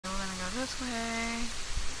this way.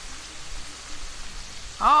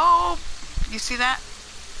 Oh, you see that?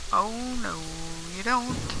 Oh no, you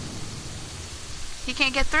don't. He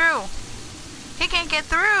can't get through. He can't get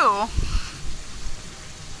through.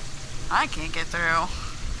 I can't get through.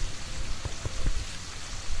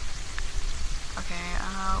 Okay,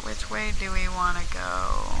 which way do we want to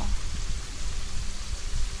go?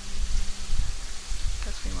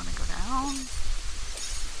 Guess we want to go down.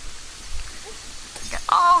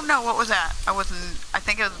 Oh no, what was that? I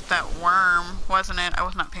think it was that worm, wasn't it? I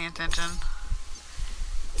was not paying attention.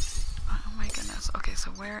 Oh my goodness. Okay,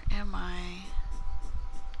 so where am I?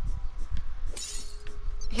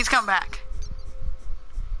 He's come back.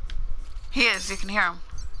 He is, you can hear him.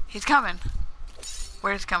 He's coming.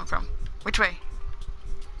 Where's he coming from? Which way?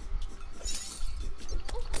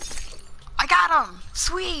 I got him!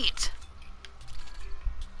 Sweet!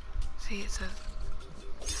 See, it says...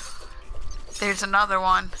 There's another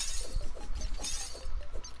one.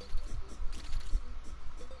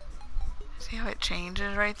 See how it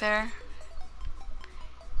changes right there?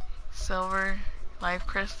 Silver, life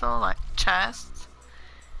crystal, like chest.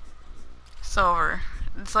 Silver.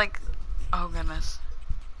 It's like, oh goodness.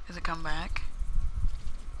 Does it come back?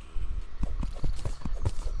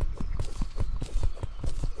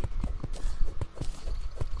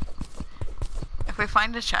 If we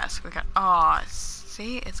find a chest, we got, oh,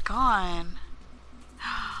 see, it's gone.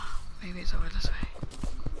 Maybe it's over this way.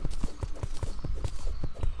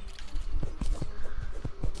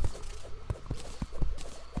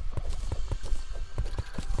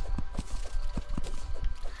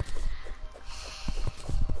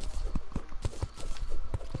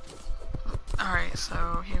 Alright,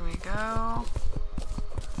 so here we go.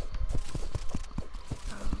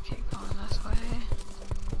 Keep going this way.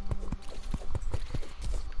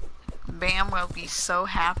 Bam will be so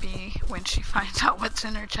happy when she finds out what's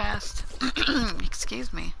in her chest.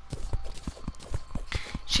 Excuse me.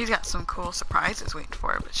 She's got some cool surprises waiting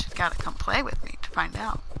for her, but she's got to come play with me to find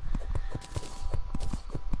out.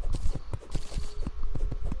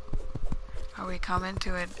 Are we coming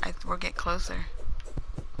to it? We'll get closer.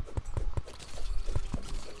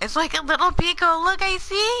 It's like a little Pico. Look, I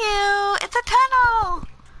see you. It's a tunnel.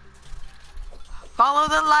 Follow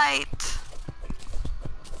the light.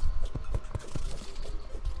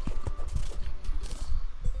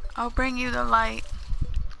 I'll bring you the light.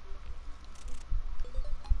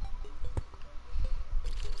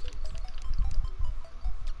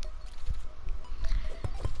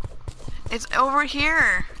 It's over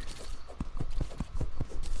here.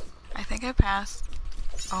 I think I passed.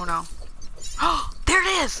 Oh no. Oh, there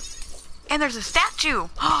it is! And there's a statue!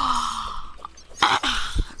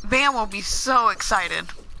 Bam will be so excited.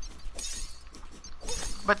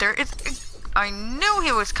 But there is... I knew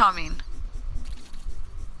he was coming.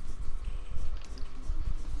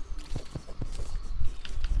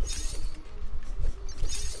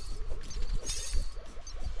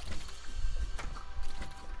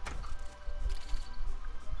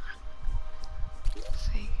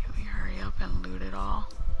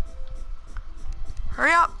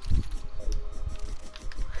 Hurry up!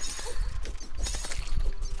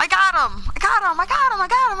 I got him! I got him! I got him! I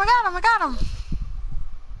got him! I got him! I got him!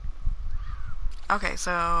 Okay,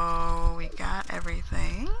 so we got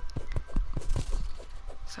everything.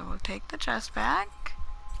 So we'll take the chest back.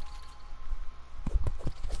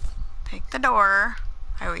 Take the door.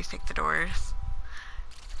 I always take the doors.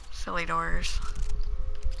 Silly doors.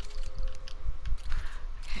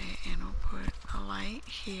 Okay, and we'll put a light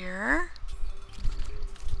here.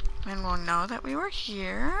 And we'll know that we were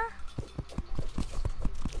here.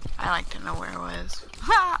 I like to know where it was.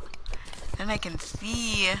 Then I can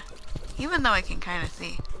see, even though I can kind of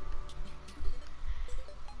see.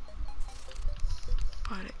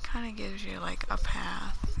 But it kind of gives you like a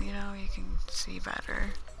path, you know, you can see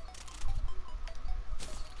better.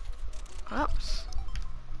 Oops.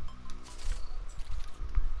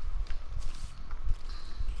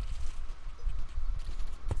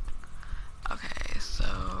 Okay, so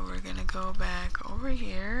we're gonna go back over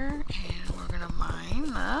here and we're gonna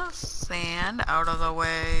mine the sand out of the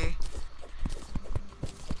way.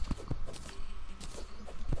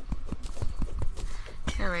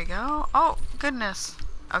 Here we go. Oh, goodness.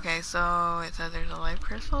 Okay, so it says there's a life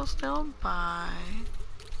crystal still by.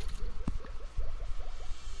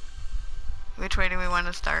 Which way do we want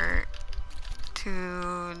to start?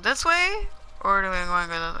 To this way? Or do we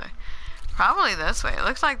want to go this way? Probably this way. It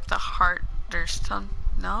looks like the heart. There's some.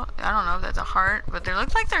 No, I don't know if that's a heart, but there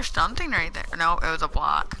looks like there's something right there. No, it was a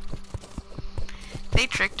block. They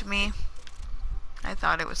tricked me. I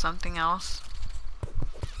thought it was something else.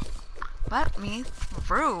 Let me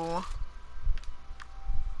through.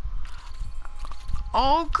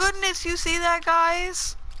 Oh goodness, you see that,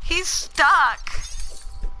 guys? He's stuck.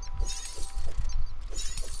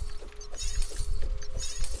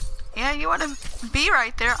 Yeah, you want to be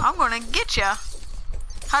right there? I'm gonna get ya.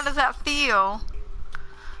 How does that feel?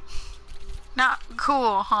 Not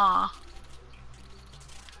cool, huh?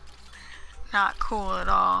 Not cool at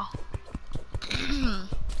all.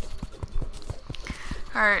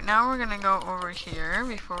 Alright, now we're gonna go over here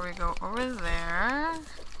before we go over there.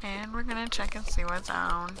 And we're gonna check and see what's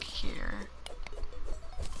down here.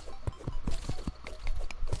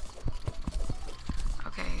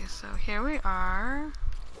 Okay, so here we are.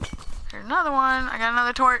 There's another one. I got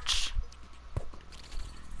another torch.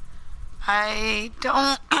 I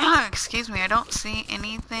don't, excuse me, I don't see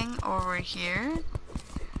anything over here.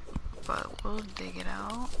 But we'll dig it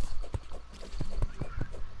out.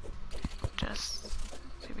 Just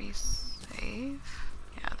to be safe.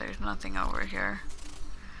 Yeah, there's nothing over here.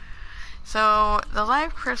 So the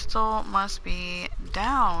live crystal must be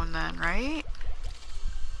down then, right?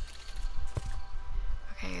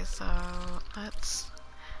 Okay, so let's...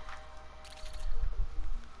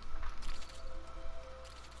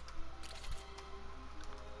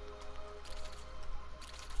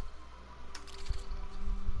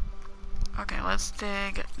 Okay, let's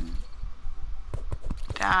dig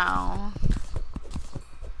down.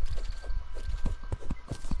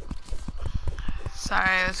 Sorry,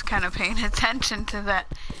 I was kind of paying attention to that.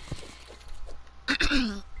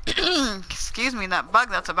 Excuse me, that bug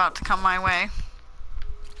that's about to come my way.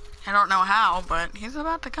 I don't know how, but he's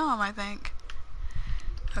about to come, I think.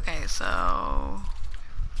 Okay, so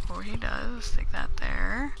before he does, stick that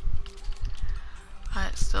there.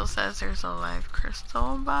 It still says there's a live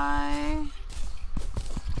crystal by,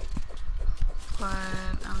 but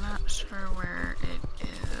I'm not sure where it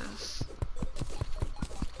is.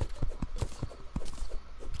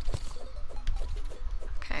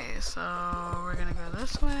 Okay, so we're gonna go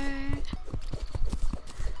this way.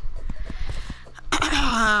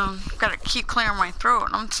 Gotta keep clearing my throat.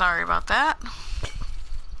 I'm sorry about that.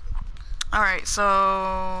 Alright,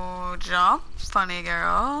 so jump, funny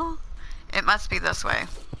girl. It must be this way.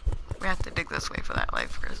 We have to dig this way for that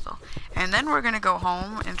life crystal. And then we're gonna go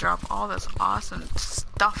home and drop all this awesome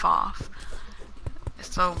stuff off.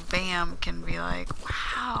 So Bam can be like,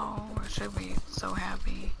 wow, she'll be so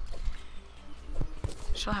happy.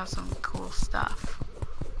 She'll have some cool stuff.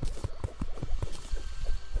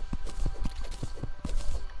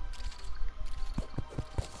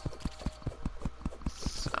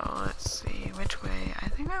 So let's see, which way? I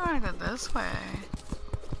think I wanna go this way.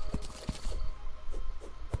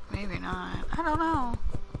 Maybe not. I don't know.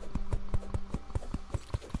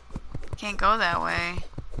 Can't go that way.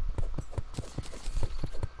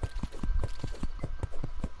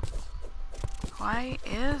 Why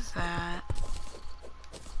is that?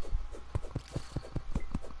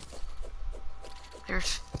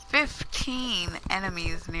 There's 15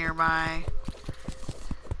 enemies nearby.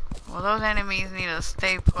 Well, those enemies need to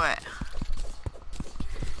stay put.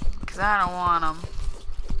 Because I don't want them.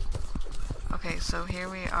 Okay, so here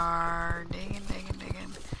we are, digging.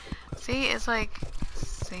 See, it's like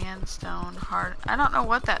sandstone, hard. I don't know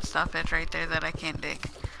what that stuff is right there that I can't dig.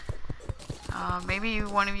 Maybe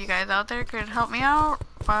one of you guys out there could help me out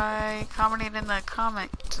by commenting in the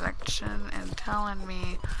comment section and telling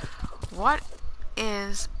me what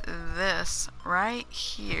is this right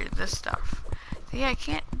here, this stuff. See, I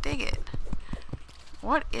can't dig it.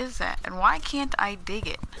 What is that? And why can't I dig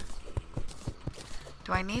it?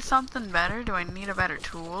 Do I need something better? Do I need a better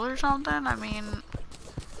tool or something? I mean...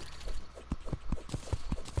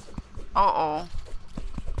 Uh-oh.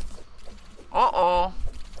 Uh-oh.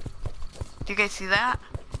 Do you guys see that?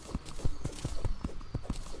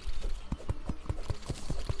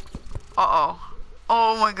 Uh-oh.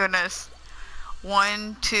 Oh my goodness.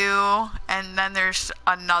 1, 2, and then there's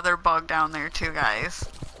another bug down there too, guys.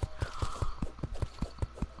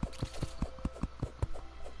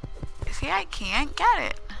 See, I can't get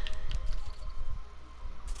it.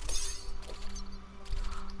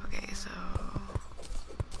 Okay, so...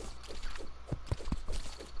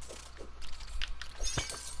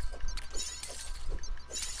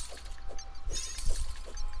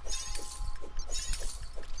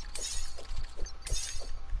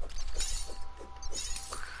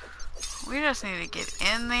 we just need to get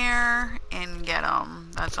in there and get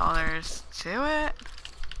them. That's all there is to it.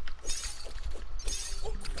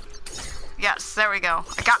 Yes, there we go.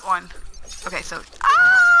 I got one. Okay, so...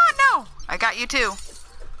 ah, no! I got you too.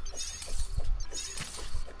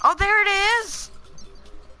 Oh, there it is!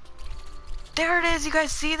 There it is. You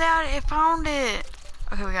guys see that? It found it.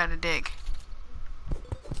 Okay, we gotta dig.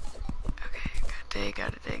 Okay, good. dig,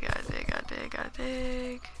 gotta dig, gotta dig, gotta dig, gotta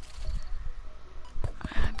dig.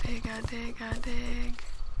 Gotta dig, gotta dig, gotta dig.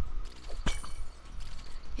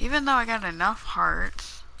 Even though I got enough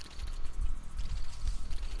hearts,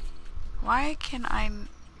 why can I...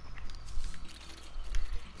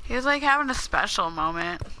 He was like having a special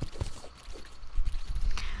moment.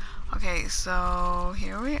 Okay, so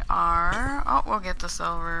here we are. Oh, we'll get the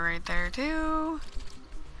silver right there too.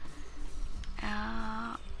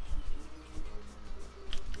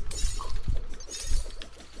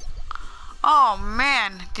 Oh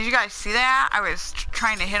man, did you guys see that? I was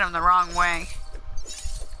trying to hit him the wrong way.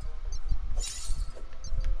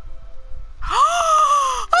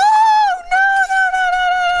 Oh no no no no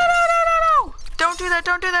no no no no no! Don't do that!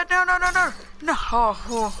 Don't do that! No no no no no! Oh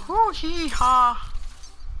oh oh hee ha!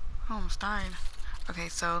 Almost died. Okay,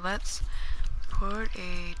 so let's put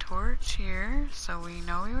a torch here so we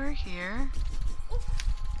know we were here.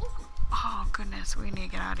 Oh goodness, we need to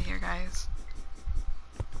get out of here, guys.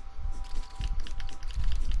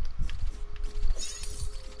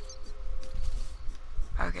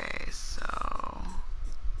 Okay, so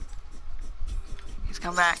he's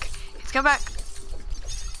come back. He's come back.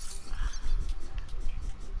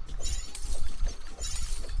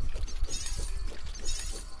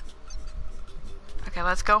 Okay,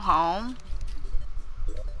 let's go home.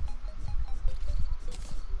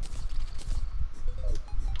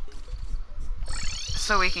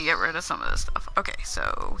 So we can get rid of some of this stuff. Okay,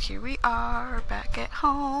 so here we are back at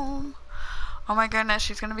home. Oh my goodness,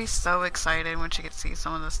 she's gonna be so excited when she gets to see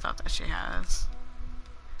some of the stuff that she has.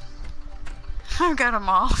 I've got them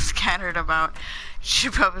all scattered about.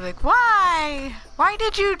 She's probably like, why? Why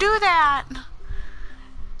did you do that?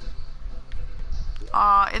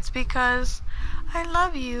 Aw, it's because I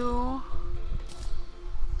love you.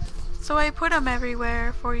 So I put them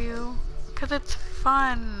everywhere for you. Because it's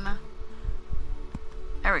fun.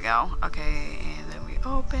 There we go. Okay, and then we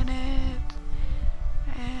open it.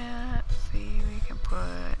 And let's see, we can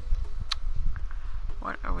put...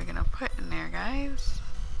 What are we gonna put in there, guys?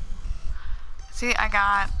 See, I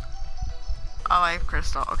got a life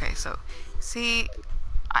crystal. Okay, so, see,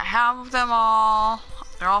 I have them all.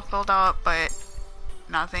 They're all filled up, but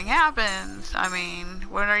nothing happens. I mean,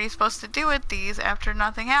 what are you supposed to do with these after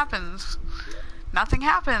nothing happens? Nothing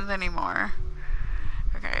happens anymore.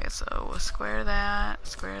 Okay, so we'll square that,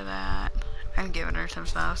 square that. I'm giving her some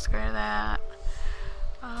stuff. Square that.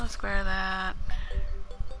 Square that.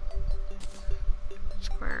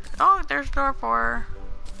 Square. Oh, there's door 4.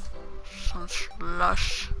 Some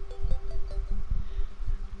slush.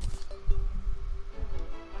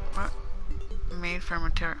 What? Made from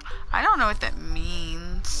material. I don't know what that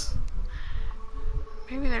means.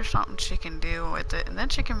 Maybe there's something she can do with it, and then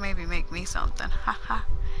she can maybe make me something. Haha.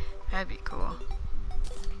 That'd be cool.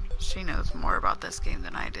 She knows more about this game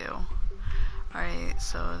than I do. Alright,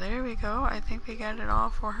 so there we go. I think we got it all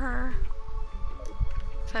for her.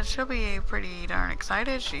 Said she'll be pretty darn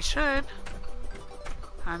excited. She should.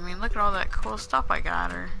 I mean, look at all that cool stuff I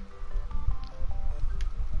got her.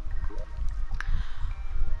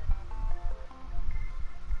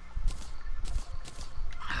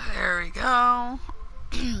 There we go.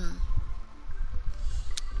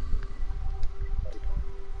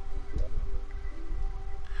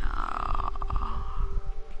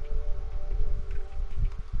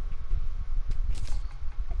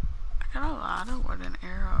 Got a lot of wooden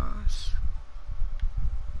arrows.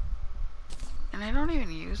 And I don't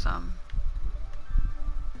even use them.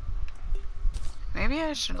 Maybe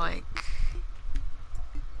I should like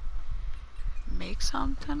make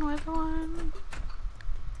something with one.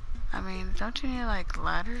 I mean, don't you need like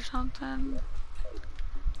lead or something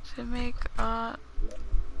to make or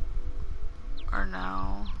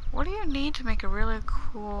no? What do you need to make a really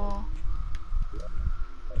cool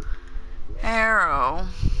arrow?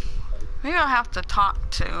 Maybe I'll have to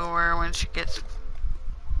talk to her when she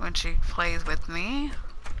plays with me.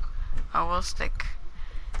 Oh, we'll stick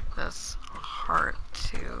this heart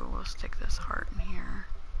too. We'll stick this heart in here.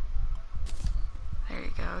 There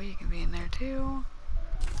you go. You can be in there too.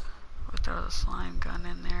 We'll throw the slime gun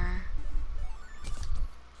in there.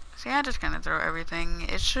 See, I'm just gonna throw everything.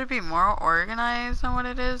 It should be more organized than what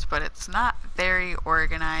it is, but it's not very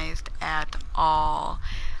organized at all.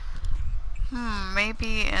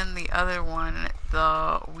 Maybe in the other one,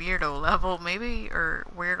 the weirdo level, maybe, or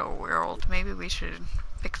weirdo world, maybe we should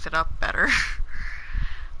fix it up better.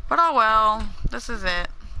 But oh well, this is it.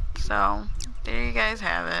 So, there you guys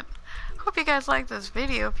have it. Hope you guys liked this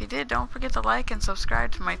video. If you did, don't forget to like and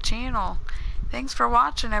subscribe to my channel. Thanks for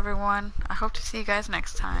watching, everyone. I hope to see you guys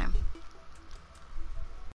next time.